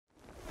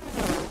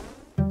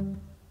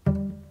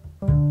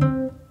Hi,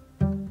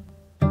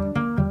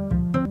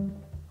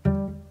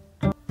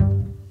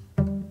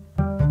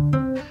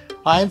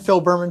 I'm Phil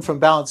Berman from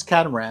Balance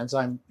Catamarans.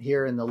 I'm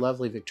here in the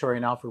lovely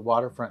Victorian Alfred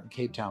waterfront in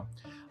Cape Town.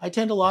 I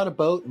attend a lot of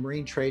boat and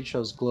marine trade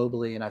shows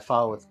globally, and I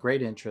follow with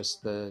great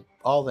interest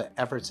all the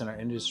efforts in our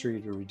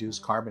industry to reduce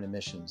carbon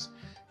emissions,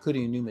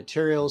 including new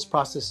materials,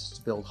 processes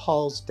to build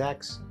hulls,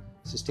 decks,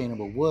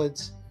 sustainable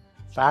woods,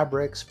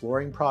 fabrics,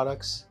 flooring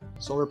products,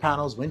 solar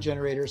panels, wind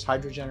generators,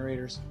 hydro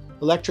generators,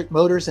 electric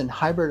motors, and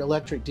hybrid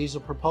electric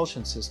diesel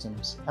propulsion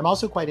systems. I'm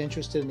also quite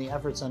interested in the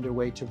efforts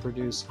underway to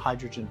produce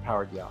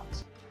hydrogen-powered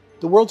yachts.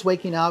 The world's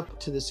waking up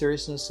to the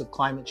seriousness of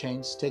climate change.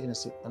 It's taken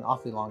us an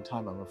awfully long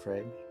time, I'm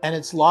afraid. And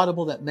it's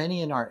laudable that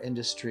many in our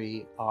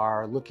industry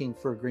are looking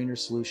for greener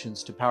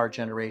solutions to power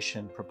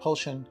generation,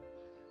 propulsion,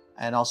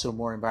 and also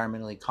more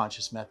environmentally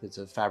conscious methods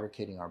of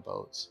fabricating our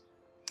boats.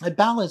 At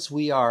Balance,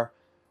 we are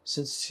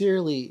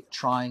sincerely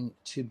trying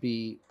to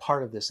be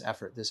part of this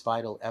effort, this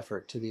vital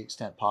effort, to the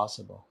extent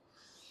possible.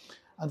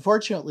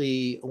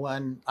 Unfortunately,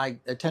 when I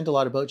attend a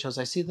lot of boat shows,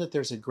 I see that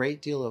there's a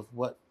great deal of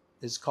what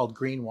is called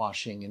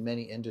greenwashing in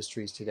many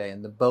industries today,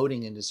 and the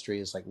boating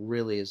industry is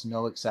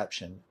no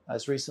exception. I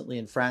was recently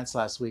in France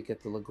last week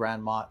at the Le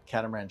Grand Mott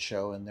Catamaran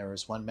show, and there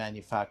was one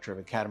manufacturer of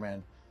a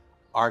catamaran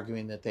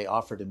arguing that they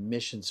offered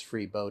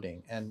emissions-free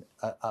boating, and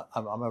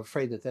I'm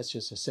afraid that that's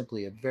just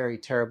simply a very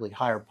terribly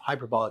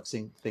hyperbolic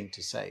thing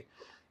to say,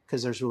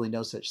 because there's really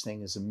no such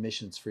thing as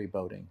emissions-free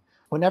boating.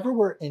 Whenever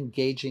we're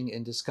engaging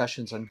in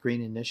discussions on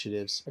green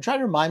initiatives, I try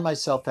to remind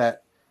myself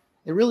that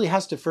it really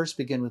has to first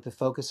begin with a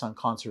focus on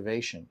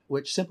conservation,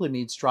 which simply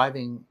means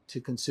striving to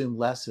consume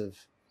less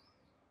of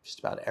just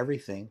about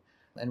everything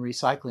and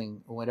recycling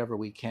whatever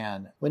we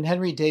can. When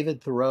Henry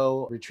David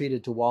Thoreau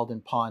retreated to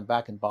Walden Pond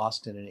back in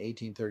Boston in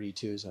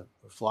 1832, as a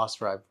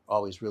philosopher I've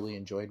always really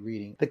enjoyed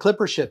reading, the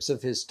clipper ships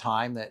of his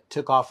time that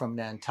took off from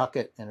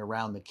Nantucket and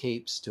around the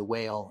Capes to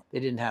whale,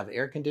 they didn't have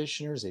air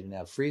conditioners, they didn't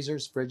have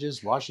freezers,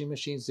 fridges, washing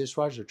machines,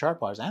 dishwashers, or chart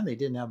plotters, and they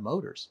didn't have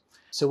motors.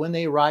 So when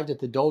they arrived at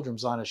the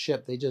doldrums on a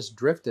ship, they just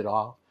drifted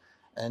off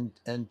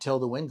until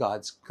the wind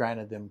gods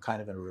granted them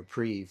kind of a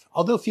reprieve.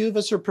 Although few of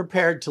us are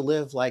prepared to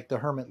live like the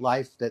hermit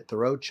life that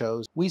Thoreau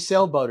chose, we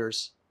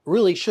sailboaters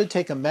really should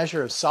take a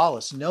measure of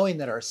solace knowing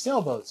that our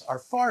sailboats are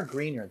far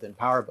greener than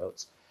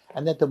powerboats,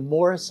 and that the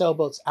more a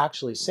sailboat's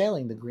actually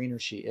sailing, the greener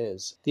she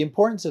is. The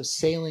importance of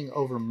sailing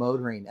over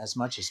motoring as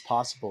much as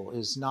possible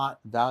is not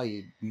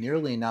valued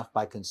nearly enough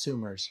by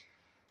consumers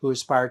who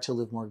aspire to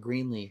live more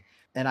greenly,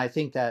 and I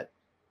think that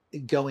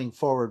going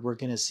forward, we're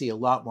going to see a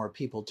lot more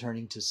people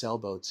turning to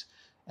sailboats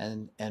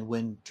and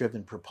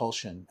wind-driven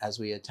propulsion as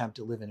we attempt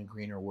to live in a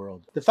greener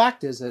world. The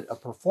fact is that a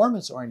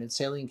performance-oriented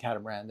sailing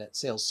catamaran that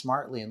sails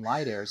smartly in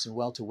light airs and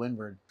well to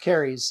windward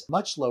carries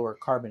much lower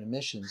carbon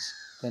emissions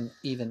than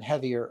even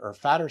heavier or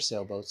fatter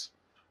sailboats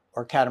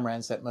or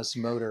catamarans that must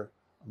motor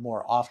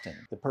more often.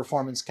 The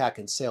performance cat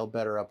can sail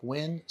better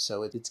upwind,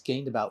 so it's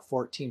gained about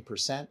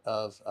 14%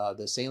 of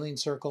the sailing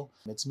circle.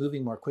 It's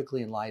moving more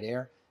quickly in light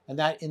air, and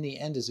that in the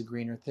end is a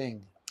greener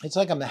thing. It's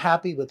like I'm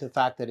happy with the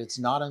fact that it's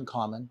not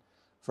uncommon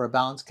for a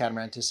Balance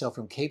catamaran to sail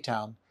from Cape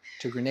Town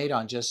to Grenada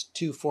on just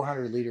 2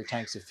 400-liter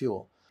tanks of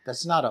fuel.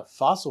 That's not a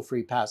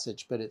fossil-free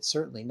passage, but it's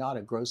certainly not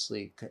a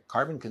grossly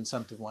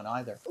carbon-consumptive one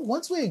either.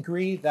 Once we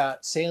agree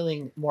that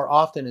sailing more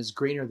often is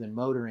greener than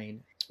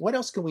motoring, what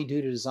else can we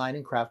do to design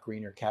and craft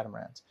greener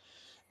catamarans?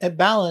 At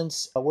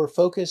Balance, we're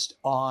focused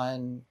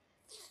on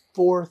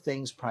 4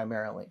 things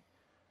primarily.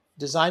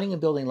 Designing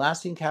and building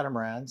lasting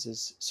catamarans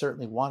is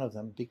certainly one of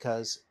them,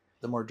 because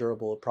the more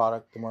durable a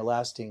product, the more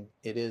lasting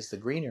it is, the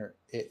greener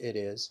it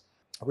is.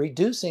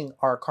 Reducing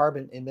our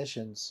carbon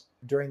emissions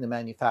during the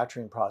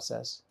manufacturing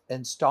process,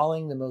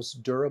 installing the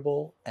most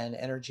durable and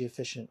energy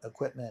efficient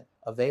equipment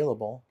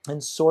available, and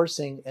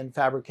sourcing and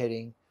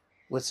fabricating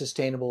with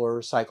sustainable or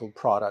recycled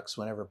products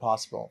whenever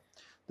possible.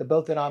 The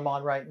boat that I'm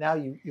on right now,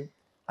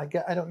 I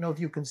don't know if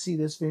you can see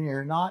this video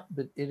or not,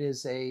 but it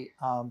is a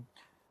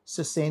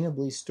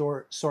sustainably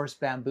sourced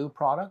bamboo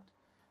product.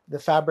 The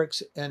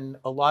fabrics and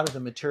a lot of the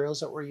materials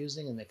that we're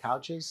using in the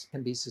couches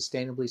can be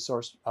sustainably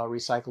sourced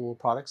recyclable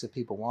products if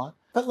people want.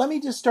 But let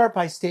me just start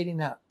by stating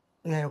that,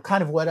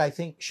 kind of what I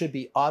think should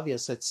be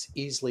obvious that's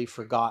easily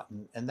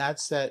forgotten, and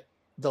that's that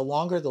the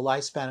longer the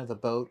lifespan of a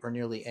boat or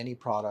nearly any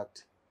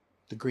product,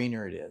 the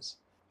greener it is.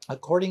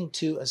 According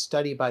to a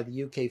study by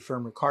the UK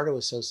firm Ricardo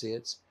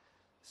Associates,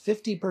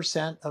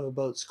 50% of a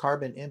boat's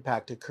carbon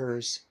impact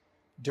occurs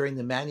during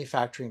the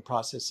manufacturing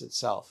process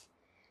itself.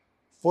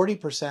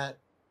 40%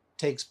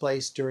 takes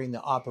place during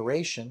the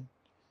operation,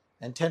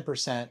 and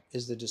 10%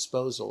 is the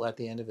disposal at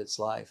the end of its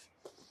life.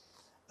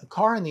 A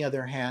car, on the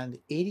other hand,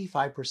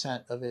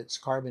 85% of its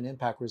carbon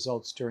impact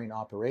results during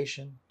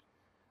operation,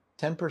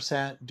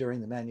 10% during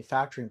the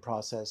manufacturing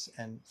process,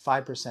 and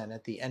 5%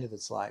 at the end of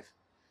its life.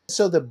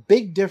 So the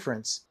big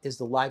difference is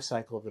the life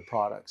cycle of the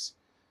products.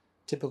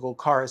 Typical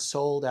car is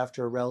sold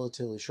after a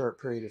relatively short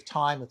period of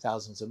time with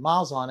thousands of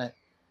miles on it,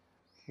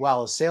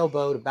 while a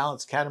sailboat, a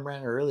Balance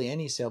catamaran, or really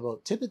any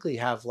sailboat typically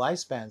have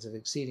lifespans of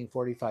exceeding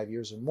 45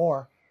 years or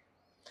more,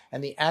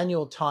 And the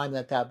annual time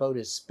that that boat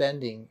is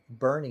spending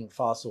burning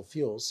fossil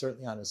fuels,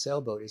 certainly on a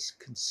sailboat, is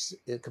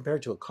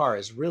compared to a car,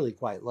 is really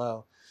quite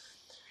low.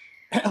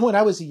 When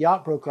I was a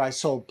yacht broker, I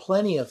sold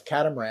plenty of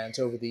catamarans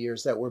over the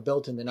years that were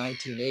built in the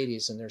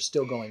 1980s, and they're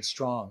still going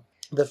strong.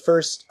 The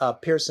first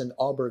Pearson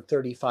Allberg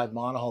 35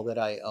 monohull that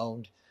I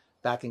owned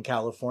back in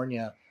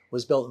California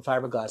was built in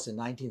fiberglass in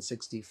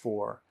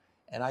 1964,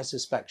 and I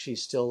suspect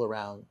she's still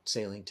around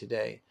sailing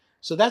today.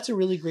 So that's a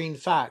really green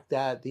fact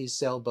that these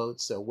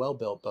sailboats, a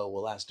well-built boat,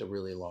 will last a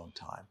really long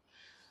time.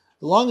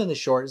 The long and the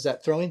short is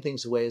that throwing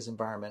things away is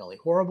environmentally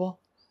horrible,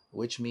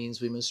 which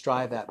means we must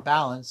strive at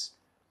balance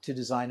to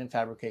design and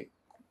fabricate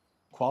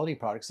quality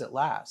products that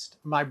last.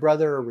 My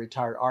brother, a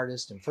retired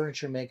artist and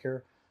furniture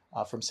maker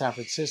from San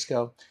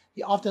Francisco,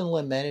 he often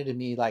lamented to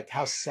me like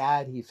how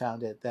sad he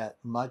found it that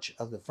much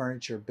of the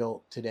furniture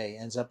built today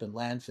ends up in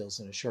landfills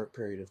in a short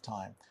period of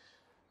time.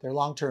 Their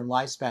long-term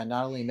lifespan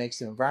not only makes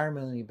them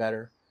environmentally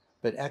better,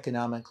 but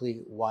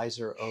economically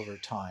wiser over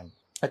time.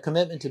 A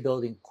commitment to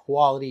building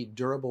quality,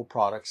 durable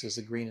products is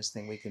the greenest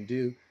thing we can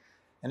do.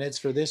 And it's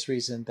for this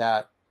reason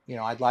that,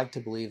 I'd like to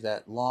believe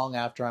that long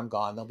after I'm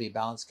gone, there'll be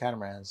Balance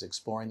Catamarans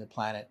exploring the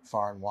planet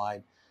far and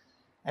wide.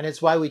 And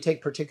it's why we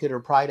take particular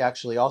pride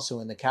actually also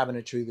in the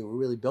cabinetry that we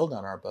really build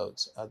on our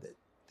boats,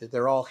 that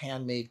they're all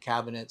handmade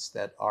cabinets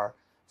that are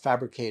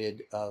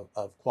fabricated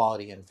of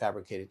quality and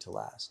fabricated to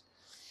last.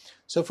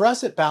 So for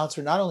us at Balance,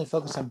 we're not only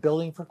focused on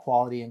building for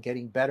quality and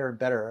getting better and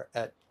better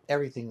at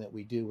everything that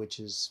we do, which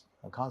is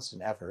a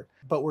constant effort,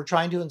 but we're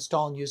trying to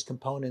install and use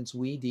components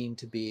we deem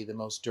to be the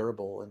most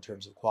durable in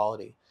terms of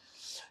quality.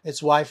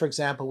 It's why, for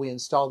example, we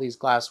install these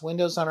glass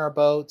windows on our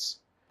boats,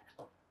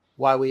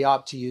 why we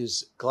opt to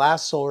use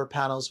glass solar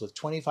panels with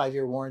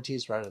 25-year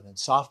warranties rather than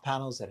soft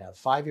panels that have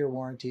 5-year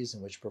warranties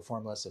and which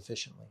perform less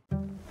efficiently.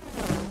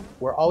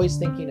 We're always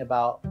thinking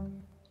about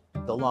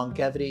the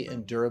longevity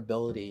and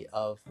durability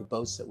of the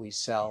boats that we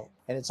sell.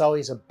 And it's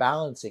always a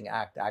balancing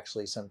act,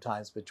 actually,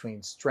 sometimes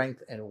between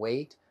strength and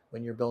weight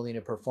when you're building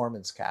a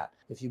performance cat.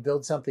 If you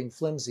build something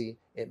flimsy,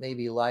 it may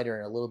be lighter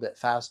and a little bit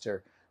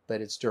faster,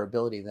 but its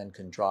durability then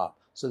can drop.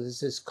 So there's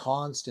this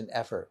constant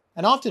effort.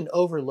 An often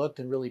overlooked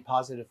and really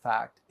positive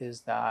fact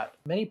is that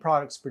many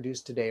products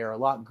produced today are a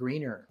lot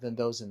greener than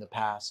those in the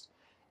past.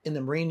 In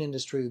the marine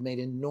industry, we've made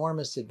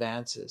enormous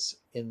advances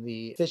in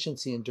the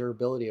efficiency and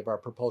durability of our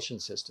propulsion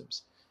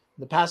systems.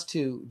 In the past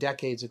 2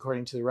 decades,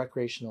 according to the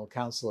Recreational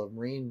Council of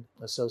Marine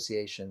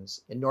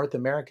Associations, in North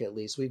America at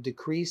least, we've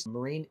decreased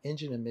marine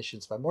engine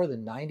emissions by more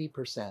than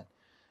 90%,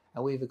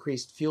 and we've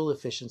increased fuel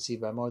efficiency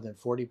by more than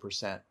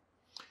 40%.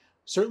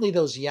 Certainly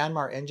those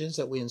Yanmar engines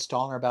that we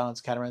install in our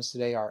Balance Catamarans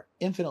today are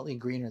infinitely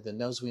greener than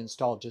those we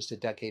installed just a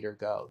decade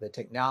ago. The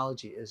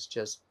technology is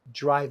just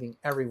driving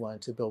everyone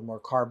to build more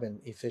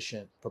carbon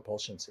efficient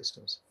propulsion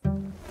systems.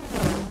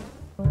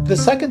 The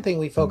second thing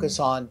we focus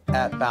on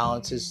at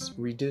Balance is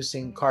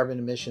reducing carbon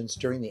emissions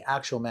during the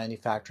actual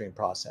manufacturing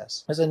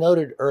process. As I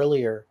noted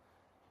earlier,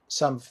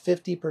 some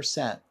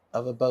 50%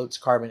 of a boat's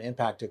carbon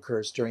impact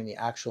occurs during the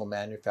actual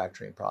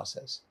manufacturing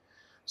process.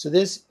 So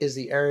this is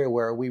the area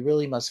where we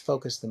really must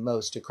focus the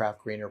most to craft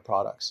greener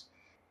products.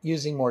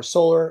 Using more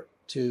solar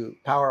to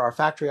power our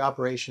factory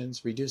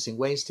operations, reducing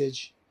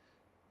wastage,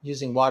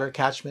 using water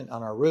catchment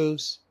on our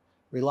roofs,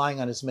 relying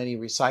on as many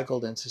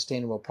recycled and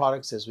sustainable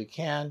products as we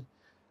can,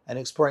 and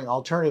exploring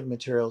alternative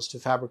materials to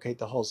fabricate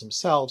the hulls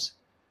themselves,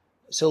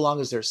 so long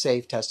as they're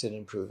safe, tested,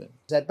 and proven.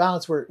 At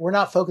Balance, we're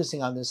not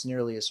focusing on this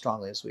nearly as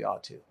strongly as we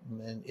ought to.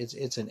 And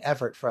it's an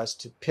effort for us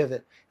to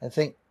pivot and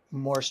think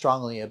more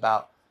strongly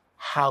about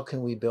how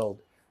can we build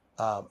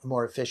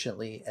more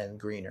efficiently and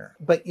greener.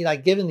 But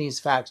given these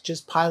facts,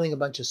 just piling a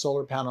bunch of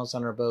solar panels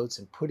on our boats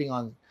and putting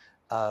on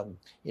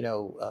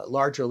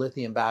larger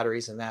lithium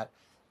batteries and that,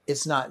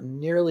 it's not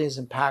nearly as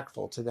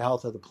impactful to the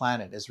health of the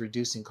planet as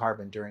reducing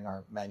carbon during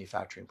our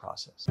manufacturing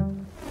process.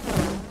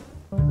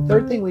 The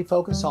third thing we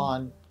focus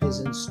on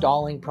is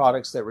installing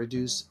products that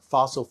reduce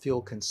fossil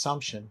fuel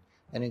consumption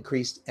and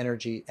increase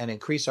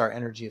our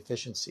energy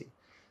efficiency.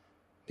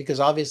 Because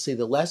obviously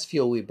the less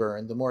fuel we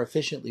burn, the more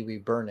efficiently we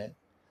burn it,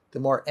 the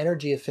more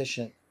energy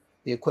efficient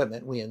the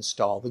equipment we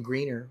install, the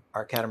greener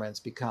our catamarans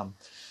become.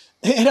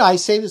 And I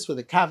say this with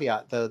a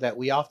caveat, though, that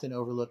we often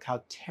overlook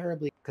how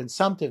terribly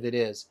consumptive it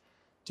is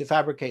to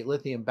fabricate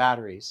lithium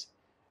batteries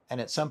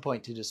and at some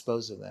point to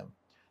dispose of them.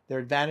 Their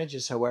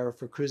advantages, however,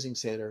 for cruising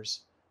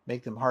sailors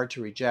make them hard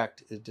to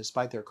reject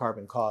despite their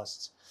carbon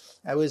costs.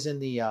 I was in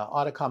the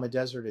Atacama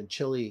Desert in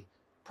Chile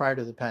prior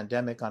to the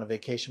pandemic on a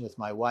vacation with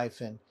my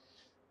wife, and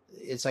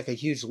it's like a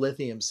huge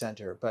lithium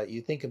center, but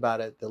you think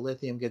about it, the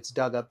lithium gets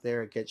dug up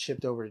there, it gets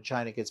shipped over to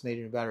China, it gets made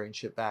into a battery and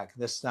shipped back.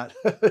 That's not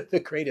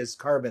the greatest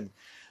carbon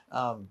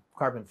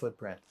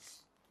footprint.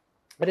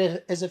 But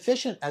as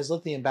efficient as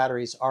lithium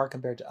batteries are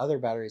compared to other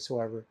batteries,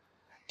 however,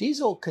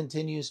 diesel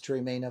continues to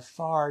remain a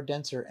far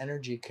denser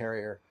energy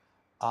carrier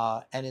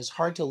and is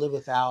hard to live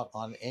without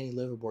on any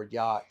liveaboard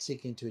yacht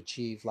seeking to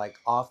achieve like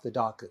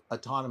off-the-dock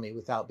autonomy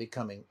without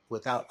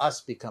us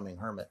becoming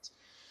hermits.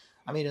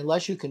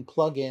 Unless you can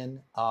plug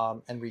in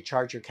and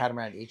recharge your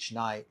catamaran each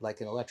night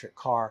like an electric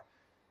car,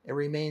 It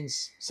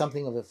remains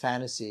something of a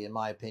fantasy, in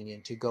my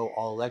opinion, to go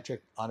all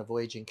electric on a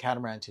voyaging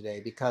catamaran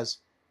today because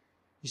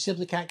you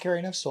simply can't carry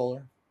enough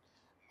solar.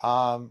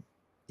 Um,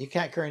 you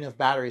can't carry enough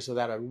batteries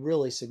without a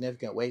really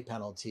significant weight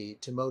penalty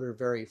to motor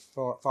very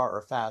far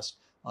or fast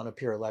on a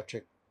pure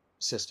electric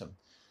system.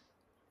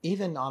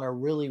 Even on a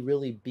really,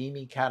 really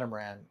beamy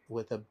catamaran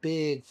with a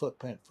big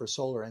footprint for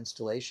solar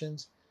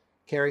installations,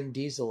 carrying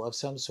diesel of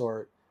some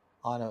sort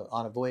on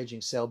a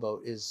voyaging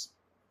sailboat is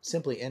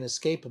simply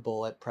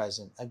inescapable at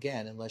present,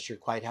 again, unless you're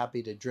quite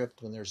happy to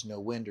drift when there's no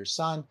wind or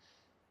sun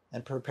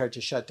and prepared to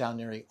shut down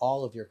nearly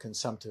all of your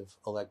consumptive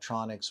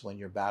electronics when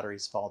your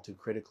batteries fall too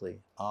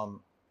critically.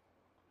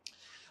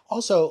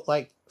 Also,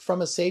 like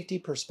from a safety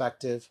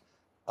perspective,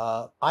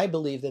 I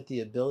believe that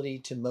the ability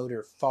to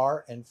motor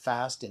far and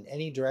fast in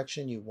any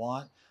direction you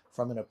want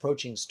from an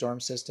approaching storm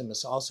system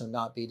must also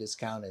not be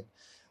discounted.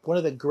 One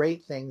of the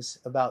great things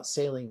about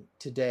sailing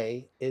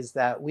today is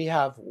that we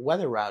have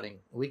weather routing.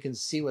 We can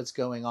see what's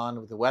going on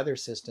with the weather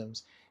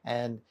systems,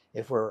 and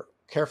if we're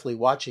carefully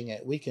watching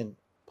it, we can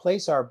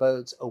place our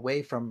boats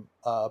away from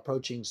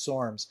approaching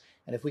storms.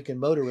 And if we can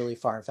motor really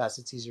far and fast,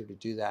 it's easier to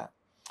do that.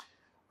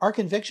 Our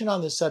conviction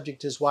on this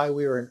subject is why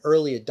we were an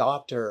early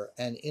adopter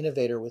and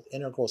innovator with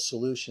integral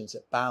solutions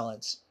at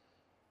Balance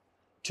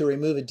to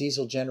remove a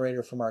diesel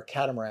generator from our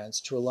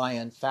catamarans to rely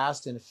on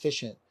fast and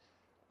efficient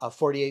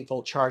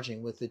 48-volt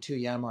charging with the two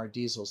Yanmar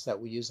diesels that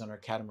we use on our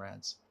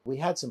catamarans. We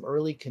had some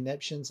early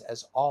conniptions,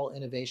 as all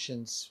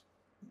innovations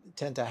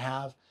tend to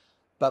have,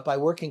 but by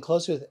working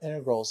closely with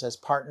integrals as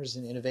partners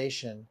in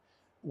innovation,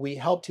 we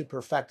helped to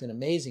perfect an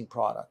amazing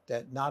product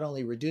that not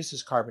only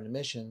reduces carbon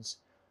emissions,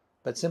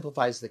 but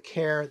simplifies the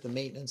care, the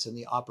maintenance, and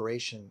the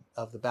operation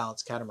of the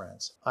Balance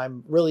Catamarans.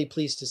 I'm really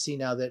pleased to see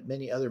now that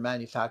many other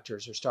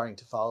manufacturers are starting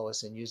to follow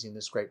us in using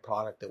this great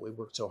product that we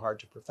worked so hard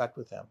to perfect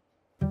with them.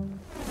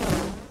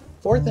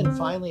 Fourth and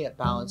finally at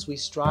Balance, we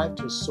strive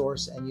to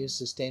source and use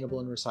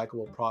sustainable and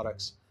recyclable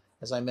products,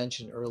 as I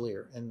mentioned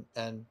earlier. And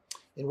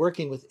in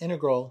working with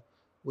Integral,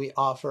 we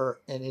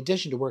offer, in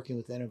addition to working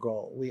with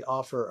Integral, we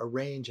offer a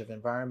range of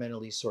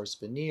environmentally sourced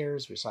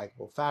veneers,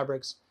 recyclable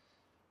fabrics,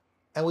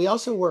 and we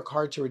also work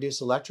hard to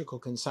reduce electrical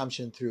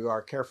consumption through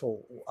our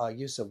careful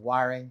use of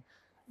wiring,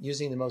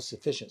 using the most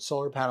efficient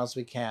solar panels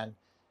we can.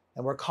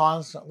 And we're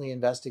constantly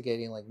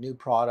investigating like new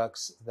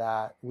products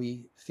that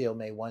we feel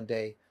may one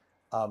day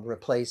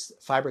replace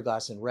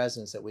fiberglass and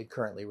resins that we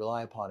currently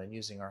rely upon in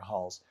using our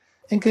hulls.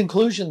 In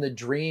conclusion, the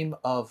dream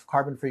of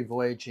carbon-free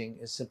voyaging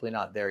is simply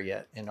not there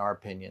yet, in our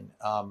opinion.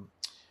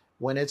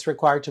 When it's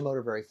required to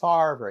motor very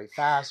far, very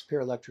fast,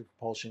 pure electric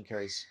propulsion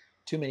carries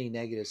too many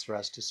negatives for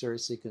us to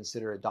seriously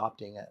consider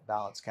adopting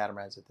Balance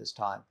Catamarans at this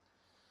time.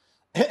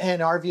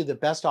 In our view, the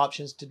best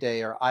options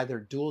today are either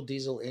dual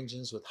diesel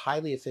engines with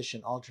highly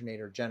efficient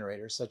alternator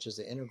generators, such as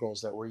the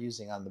integrals that we're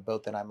using on the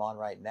boat that I'm on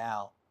right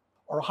now,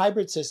 or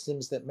hybrid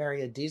systems that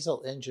marry a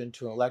diesel engine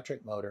to an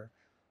electric motor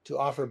to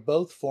offer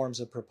both forms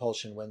of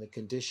propulsion when the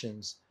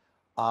conditions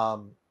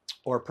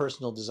or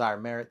personal desire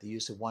merit the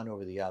use of one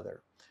over the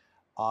other.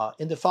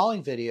 In the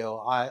following video,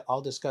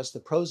 I'll discuss the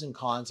pros and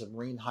cons of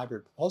marine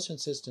hybrid propulsion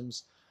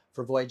systems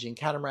for voyaging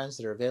catamarans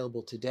that are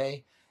available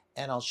today,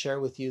 and I'll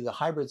share with you the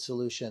hybrid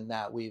solution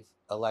that we've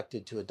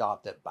elected to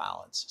adopt at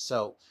Balance.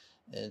 So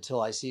until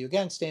I see you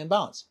again, stay in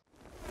balance.